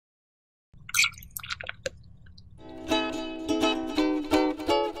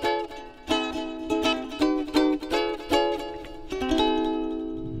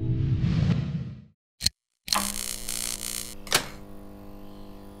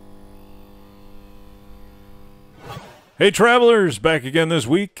Hey travelers, back again this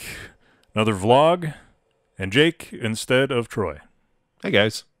week. Another vlog, and Jake instead of Troy. Hey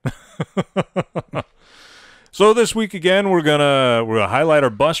guys. So this week again, we're gonna highlight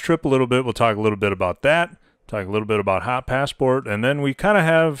our bus trip a little bit. We'll talk a little bit about that. Talk a little bit about Hot Passport, and then we kind of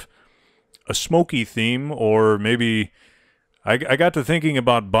have a smoky theme, or maybe I got to thinking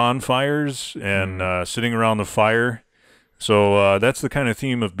about bonfires and sitting around the fire. So that's the kind of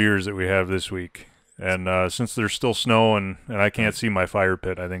theme of beers that we have this week. And since there's still snow and I can't see my fire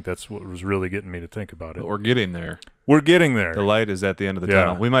pit, I think that's what was really getting me to think about it. But we're getting there. We're getting there. The light is at the end of the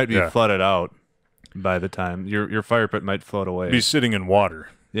tunnel. We might be flooded out by the time your fire pit might float away. Be sitting in water.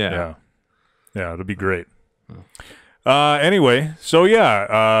 Yeah. Yeah, it'll be great. Anyway, so yeah,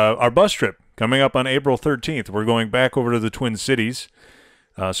 our bus trip coming up on April 13th. We're going back over to the Twin Cities.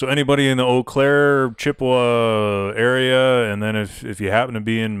 So anybody in the Eau Claire, Chippewa area, and then if you happen to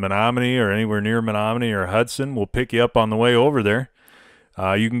be in Menominee or anywhere near Menominee or Hudson, we'll pick you up on the way over there.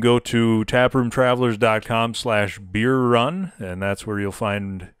 You can go to taproomtravelers.com/beerrun, and that's where you'll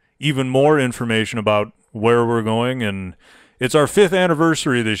find even more information about where we're going. And it's our 5th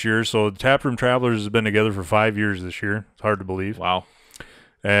anniversary this year, so Taproom Travelers has been together for 5 years this year. It's hard to believe. Wow.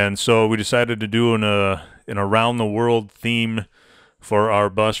 And so we decided to do an around-the-world theme for our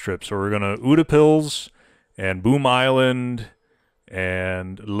bus trip. So we're going to Utapils and Boom Island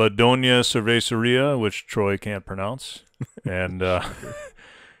and Ladonia Cerveceria, which Troy can't pronounce, and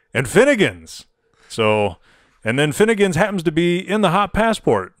and Finnegan's. So, and then Finnegan's happens to be in the Hot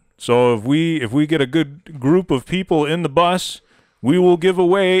Passport. So if we get a good group of people in the bus, we will give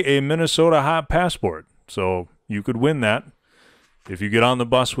away a Minnesota Hot Passport. So you could win that if you get on the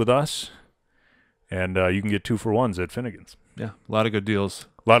bus with us, and you can get 2-for-1s at Finnegan's. Yeah, a lot of good deals.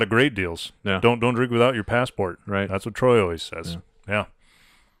 A lot of great deals. Yeah. Don't drink without your passport. Right. That's what Troy always says. Yeah.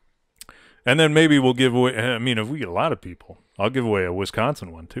 And then maybe we'll give away, I mean, if we get a lot of people, I'll give away a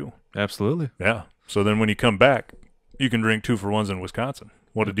Wisconsin one too. Absolutely. Yeah. So then when you come back, you can drink 2-for-1s in Wisconsin.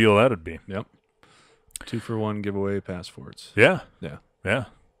 What a deal that'd be. Yep. 2-for-1 giveaway passports. Yeah. Yeah. Yeah.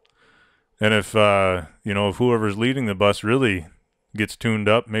 And if if whoever's leading the bus really gets tuned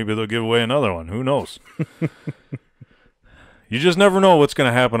up, maybe they'll give away another one. Who knows? You just never know what's going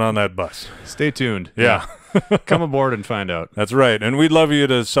to happen on that bus. Stay tuned. Yeah. Come aboard and find out. That's right. And we'd love you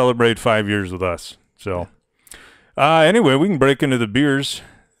to celebrate 5 years with us. So anyway, we can break into the beers.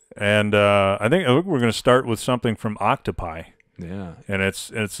 And I think we're going to start with something from Octopi. Yeah. And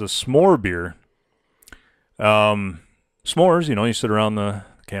it's a s'more beer. S'mores, you sit around the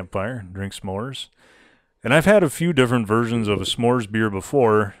campfire and drink s'mores. And I've had a few different versions of a s'mores beer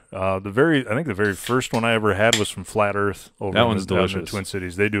before. I think the very first one I ever had was from Flat Earth over in the Twin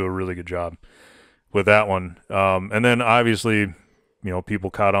Cities. They do a really good job with that one. And then obviously,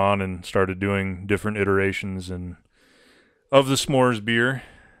 people caught on and started doing different iterations of the s'mores beer.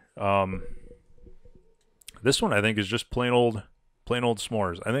 This one I think is just plain old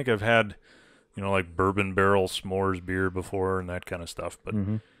s'mores. I think I've had, like bourbon barrel s'mores beer before and that kind of stuff, but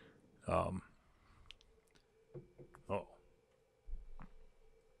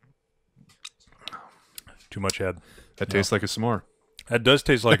too much head. That tastes like a s'more. That does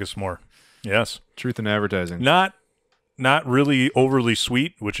taste like a s'more. Yes. Truth in advertising. Not really overly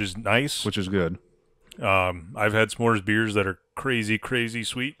sweet, which is nice. Which is good. I've had s'mores beers that are crazy, crazy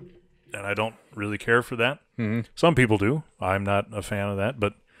sweet, and I don't really care for that. Some people do. I'm not a fan of that,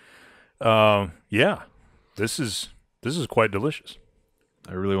 but yeah, this is quite delicious.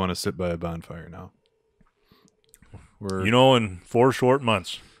 I really want to sit by a bonfire now. In 4 short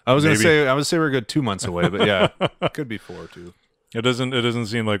months. I was gonna say we're a good 2 months away, but yeah, could be 4 too. It doesn't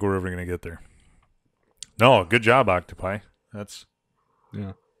seem like we're ever gonna get there. No, good job, Octopi. That's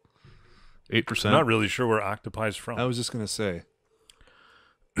 8%. I'm not really sure where Octopi's from. I was just gonna say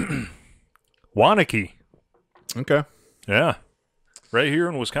Waunakee. Okay. Yeah, right here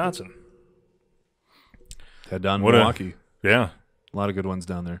in Wisconsin. Head down Milwaukee. Yeah, a lot of good ones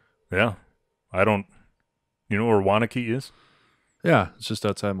down there. Yeah, I don't. You know where Waunakee is? Yeah, it's just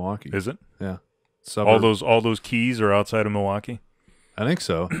outside Milwaukee. Is it? Yeah. All those keys are outside of Milwaukee? I think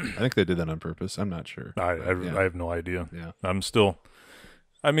so. I think they did that on purpose. I'm not sure. I have no idea. Yeah. I've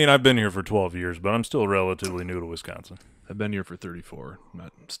been here for 12 years, but I'm still relatively new to Wisconsin. I've been here for 34.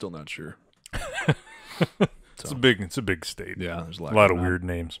 Still not sure. It's a big state. Yeah, there's a lot of weird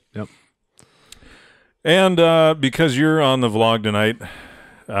names. Yep. And because you're on the vlog tonight,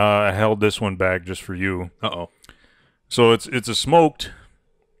 I held this one back just for you. Uh-oh. So it's a smoked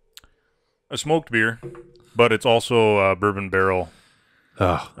beer, but it's also bourbon barrel,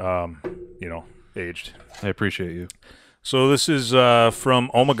 aged. I appreciate you. So this is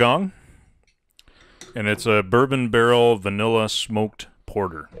from Ommegang. And it's a bourbon barrel vanilla smoked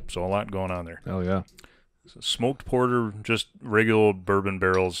porter. So a lot going on there. Oh, yeah. So smoked porter, just regular bourbon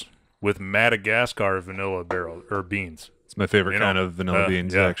barrels with Madagascar vanilla barrel or beans. It's my favorite kind of vanilla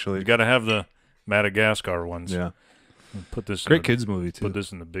beans, actually. You got to have the Madagascar ones. Yeah. Put this great kids movie, too. Put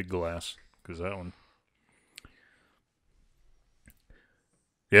this in the big glass because that one.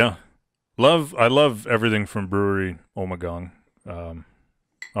 Yeah. I love everything from Brewery Ommegang.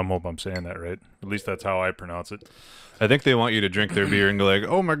 I hope I'm saying that right. At least that's how I pronounce it. I think they want you to drink their beer and go like,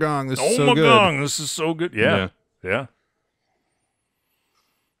 "Oh my god, this is so good." Oh my god, this is so good. Yeah. I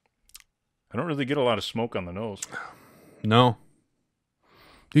don't really get a lot of smoke on the nose. No.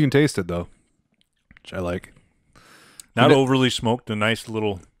 You can taste it though, which I like. Not overly smoked. A nice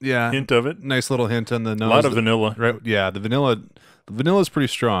little hint of it. Nice little hint on the nose. A lot of vanilla. Right? Yeah, the vanilla is pretty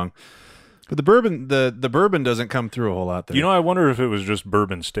strong. But the bourbon, the bourbon doesn't come through a whole lot there. You know, I wonder if it was just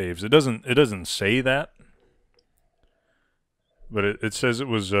bourbon staves. It doesn't say that, but it says it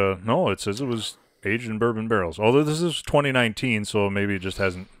was no. It says it was aged in bourbon barrels. Although this is 2019, so maybe it just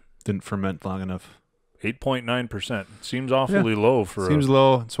didn't ferment long enough. 8.9% seems awfully low for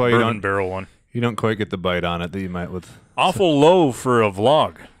low. That's why bourbon barrel one. You don't quite get the bite on it that you might with awful low for a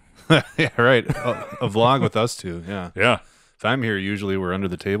vlog. Yeah, right. A vlog with us two. Yeah. Yeah. If I'm here, usually we're under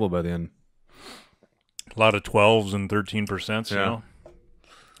the table by the end. A lot of 12s and 13%. You know,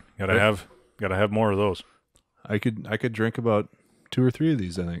 gotta have more of those. I could drink about 2 or 3 of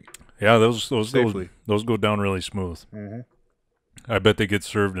these. I think. Yeah, those go down really smooth. Mm-hmm. I bet they get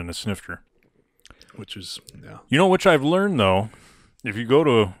served in a snifter. Which is You know, which I've learned though, if you go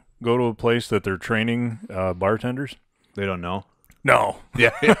to a place that they're training bartenders, they don't know. No.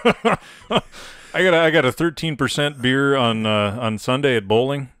 Yeah. I got a 13% beer on Sunday at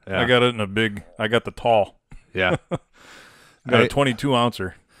bowling. Yeah. I got it in I got the tall. Yeah. Got a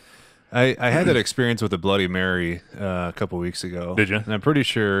 22-ouncer. I had that experience with a Bloody Mary a couple weeks ago. Did you? And I'm pretty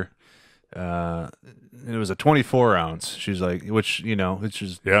sure it was a 24-ounce. She's like, which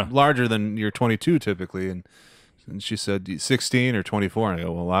is larger than your 22 typically. And she said 16 or 24. And I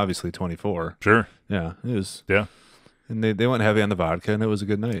go, well, obviously 24. Sure. Yeah, it is. Yeah. And they went heavy on the vodka, and it was a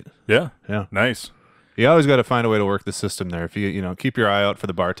good night. Yeah. Yeah. Nice. You always got to find a way to work the system there. If you keep your eye out for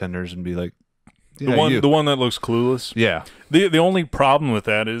the bartenders and be like, the one that looks clueless. Yeah. The only problem with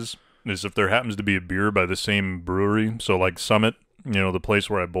that is if there happens to be a beer by the same brewery. So like Summit, the place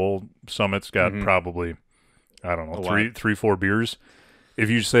where I bowl, Summit's got probably, I don't know, 3-4 beers. If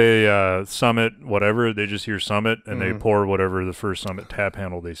you say Summit, whatever, they just hear Summit and they pour whatever the first Summit tap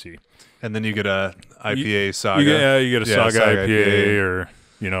handle they see. And then you get a IPA Saga. You get a Saga IPA or,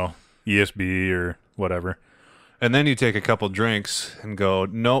 ESB or whatever. And then you take a couple drinks and go,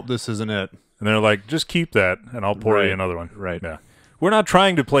 nope, this isn't it. And they're like, just keep that and I'll pour you another one. Right. Yeah. We're not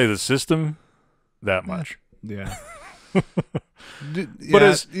trying to play the system that much. Yeah.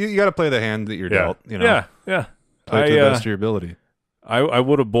 But you got to play the hand that you're dealt. Yeah. Play to the best of your ability. I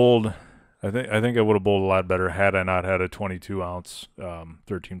would have bowled. I think I would have bowled a lot better had I not had a 22-ounce,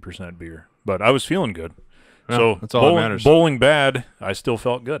 13% beer. But I was feeling good. Yeah, so that's all that matters. Bowling bad, I still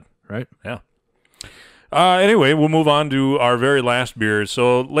felt good. Right. Yeah. Anyway, we'll move on to our very last beer.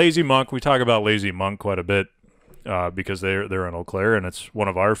 So Lazy Monk, we talk about Lazy Monk quite a bit because they're in Eau Claire and it's one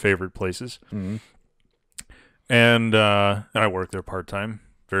of our favorite places. Mm-hmm. And I work there part-time,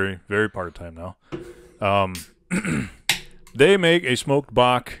 very, very part-time now. They make a smoked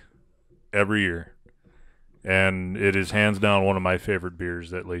bock every year, and it is hands down one of my favorite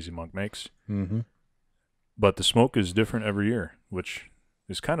beers that Lazy Monk makes. Mm-hmm. But the smoke is different every year, which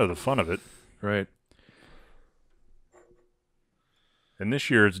is kind of the fun of it. Right. And this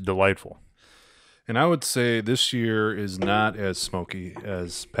year it's delightful. And I would say this year is not as smoky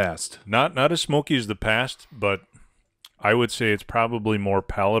as past. Not as smoky as the past, but I would say it's probably more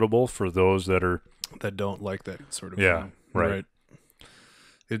palatable for those that don't like that sort of thing. Right.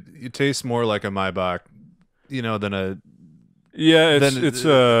 It tastes more like a Maibach, than a it's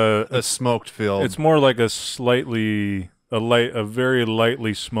a smoked field. It's more like a very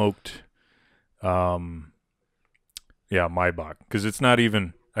lightly smoked Maibach, because it's not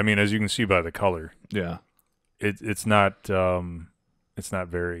even, I mean, as you can see by the color. Yeah. It's not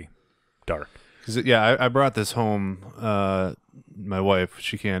very dark. I brought this home. My wife,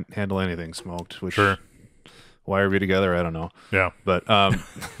 she can't handle anything smoked, which sure. Why are we together? I don't know. Yeah. But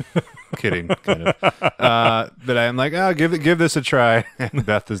kidding, kind of. But I'm like, give this a try.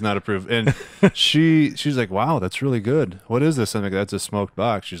 Beth does not approve. And she's like, wow, that's really good. What is this? I'm like, that's a smoked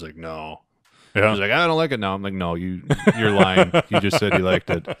box. She's like, no. Yeah. She's like, I don't like it now. I'm like, no, you're lying. You just said you liked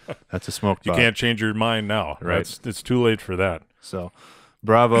it. That's a smoked box. You can't change your mind now. Right. It's too late for that. So,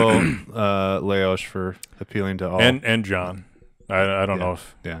 Bravo, Leosh for appealing to all. And John. I don't know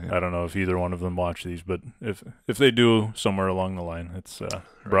if yeah. I don't know if either one of them watch these, but if they do somewhere along the line, it's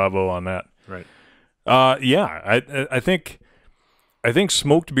bravo on that. Right. Yeah, I think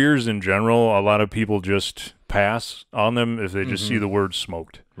smoked beers in general, a lot of people just pass on them if they just see the word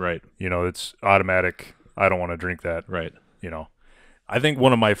smoked. Right. You know, it's automatic. I don't want to drink that. Right. You know, I think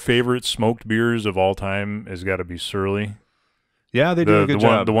one of my favorite smoked beers of all time has got to be Surly. Yeah, they do a good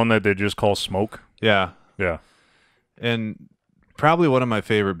job. The one that they just call Smoke. Yeah. Yeah. And probably one of my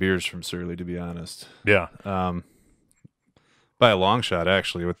favorite beers from Surly, to be honest. Yeah. By a long shot,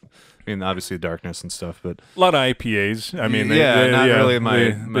 actually. Obviously darkness and stuff, but a lot of IPAs. I mean, not really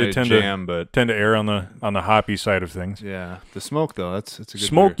my tend jam, but tend to err on the hoppy side of things. Yeah, the Smoke though, it's a good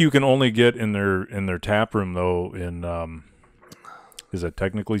Smoke beer. you can only get in their tap room though. In is it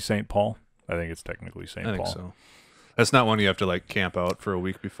technically St. Paul? I think it's technically St. Paul. I think so. That's not one you have to like camp out for a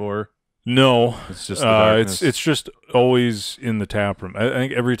week before. No, it's just the darkness. It's just always in the tap room. I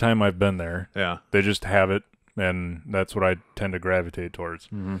think every time I've been there, they just have it, and that's what I tend to gravitate towards.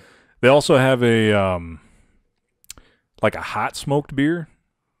 Mm-hmm. They also have a like a hot smoked beer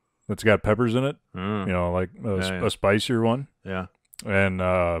that's got peppers in it. You know, like a spicier one. Yeah. And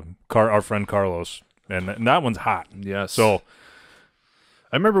our friend Carlos, and that one's hot. Yes. So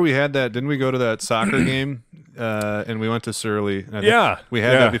I remember we had that. Didn't we go to that soccer game? And we went to Surly. We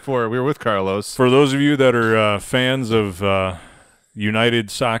had that before. We were with Carlos. For those of you that are fans of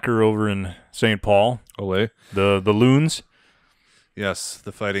United Soccer over in St. Paul, Ole. The Loons. Yes,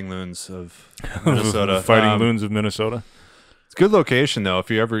 the Fighting Loons of Minnesota. Fighting Loons of Minnesota. It's a good location though.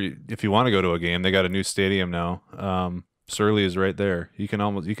 If you want to go to a game, they got a new stadium now. Surly is right there. You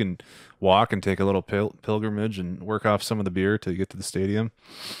can walk and take a little pilgrimage and work off some of the beer to get to the stadium.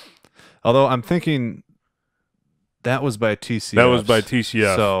 Although I'm thinking that was by TCF. That was by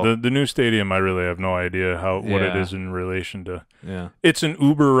TCF. So the new stadium, I really have no idea what it is in relation to. Yeah, it's an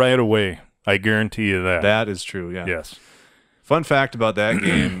Uber right away. I guarantee you that. That is true. Yeah. Yes. Fun fact about that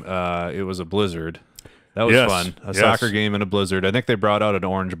game: it was a blizzard. That was fun. A soccer game in a blizzard. I think they brought out an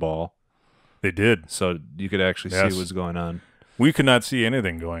orange ball. They did, so you could actually see what's going on. We could not see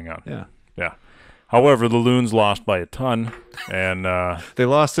anything going on. Yeah. Yeah. However, the Loons lost by a ton, and they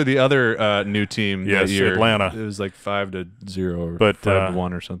lost to the other new team that year. Atlanta. It was like 5-0 or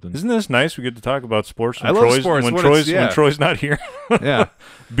 5-1 or something. Isn't this nice? We get to talk about sports. I love sports when Troy's not here. Yeah,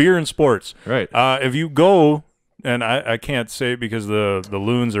 beer and sports. Right. If you go, and I can't say because the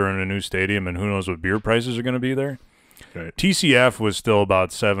Loons are in a new stadium, and who knows what beer prices are going to be there. Right. TCF was still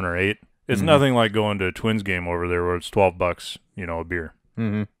about 7 or 8. It's nothing like going to a Twins game over there where it's $12, a beer.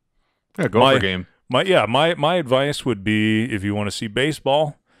 Mm-hmm. Yeah, go for a game. My advice would be, if you want to see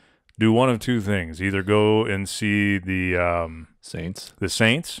baseball, do one of two things. Either go and see the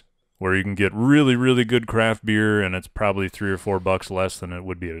Saints, where you can get really, really good craft beer, and it's probably $3 or $4 less than it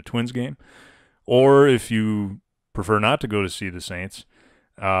would be at a Twins game. Or if you prefer not to go to see the Saints,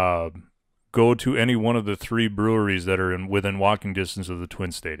 go to any one of the 3 breweries that are within walking distance of the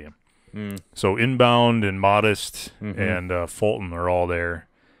Twins Stadium. So Inbound and Modest and Fulton are all there.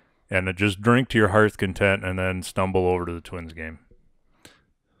 And just drink to your heart's content and then stumble over to the Twins game.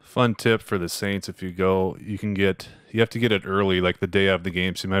 Fun tip for the Saints: if you go, you have to get it early, like the day of the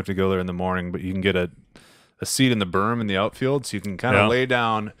game. So you might have to go there in the morning, but you can get a seat in the berm in the outfield, so you can kind of lay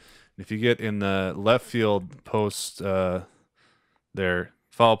down. If you get in the left field post there,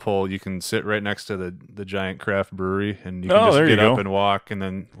 foul pole, you can sit right next to the giant craft brewery, and you can just get up and walk and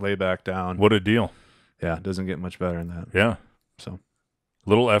then lay back down. What a deal. Yeah, it doesn't get much better than that. Yeah. So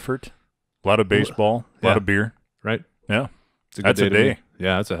little effort, a lot of baseball, a lot of beer. Right. Yeah. That's a day.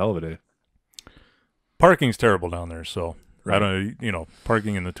 Yeah, that's a hell of a day. Parking's terrible down there, so I don't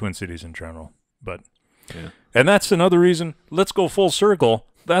parking in the Twin Cities in general. But and that's another reason, let's go full circle.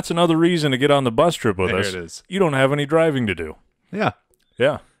 That's another reason to get on the bus trip with us. There it is. You don't have any driving to do. Yeah.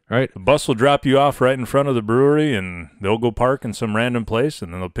 Yeah. Right. The bus will drop you off right in front of the brewery, and they'll go park in some random place,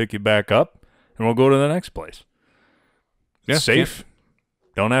 and then they'll pick you back up, and we'll go to the next place. Yeah. Safe.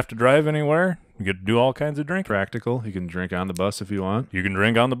 Don't have to drive anywhere. You get to do all kinds of drinking. Practical. You can drink on the bus if you want. You can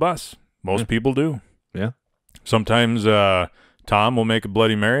drink on the bus. Most people do. Yeah. Sometimes Tom will make a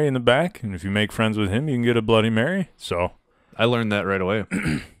Bloody Mary in the back, and if you make friends with him, you can get a Bloody Mary. So I learned that right away.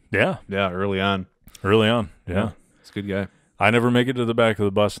 Yeah. Yeah, early on. Yeah. He's a good guy. I never make it to the back of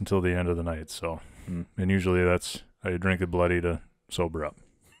the bus until the end of the night, so and usually that's I drink the bloody to sober up.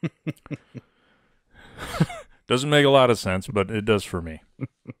 Doesn't make a lot of sense, but it does for me.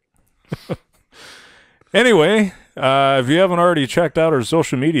 Anyway, if you haven't already checked out our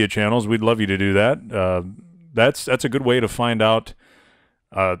social media channels, we'd love you to do that. That's a good way to find out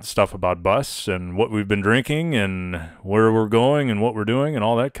stuff about bus and what we've been drinking and where we're going and what we're doing and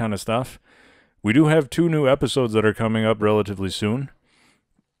all that kind of stuff. We do have 2 new episodes that are coming up relatively soon.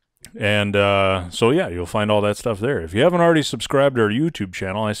 And so, yeah, you'll find all that stuff there. If you haven't already subscribed to our YouTube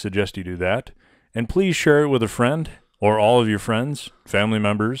channel, I suggest you do that. And please share it with a friend or all of your friends, family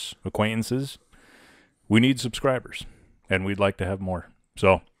members, acquaintances. We need subscribers, and we'd like to have more.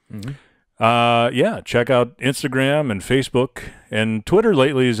 So, yeah, check out Instagram and Facebook. And Twitter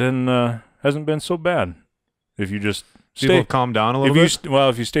lately hasn't been so bad. If you just People have calmed down a little bit?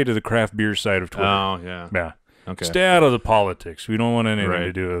 If you stay to the craft beer side of Twitter. Oh, yeah. Yeah. Okay. Stay out of the politics. We don't want anything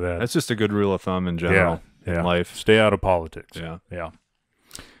to do with that. That's just a good rule of thumb in general in life. Stay out of politics. Yeah. Yeah.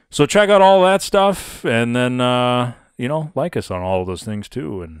 So check out all that stuff, and then, like us on all of those things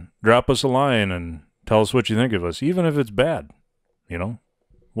too, and drop us a line and tell us what you think of us, even if it's bad.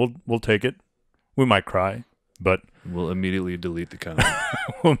 We'll take it. We might cry, but we'll immediately delete the comment.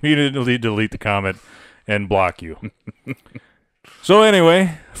 We'll immediately delete the comment and block you. So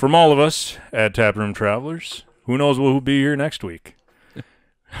anyway, from all of us at Taproom Travelers, who knows who'll be here next week.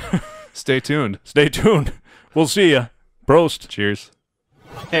 Stay tuned. Stay tuned. We'll see ya. Prost. Cheers.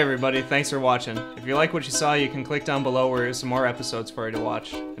 Hey everybody, thanks for watching. If you like what you saw, you can click down below where there's some more episodes for you to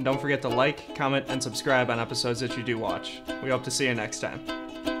watch. And don't forget to like, comment, and subscribe on episodes that you do watch. We hope to see you next time.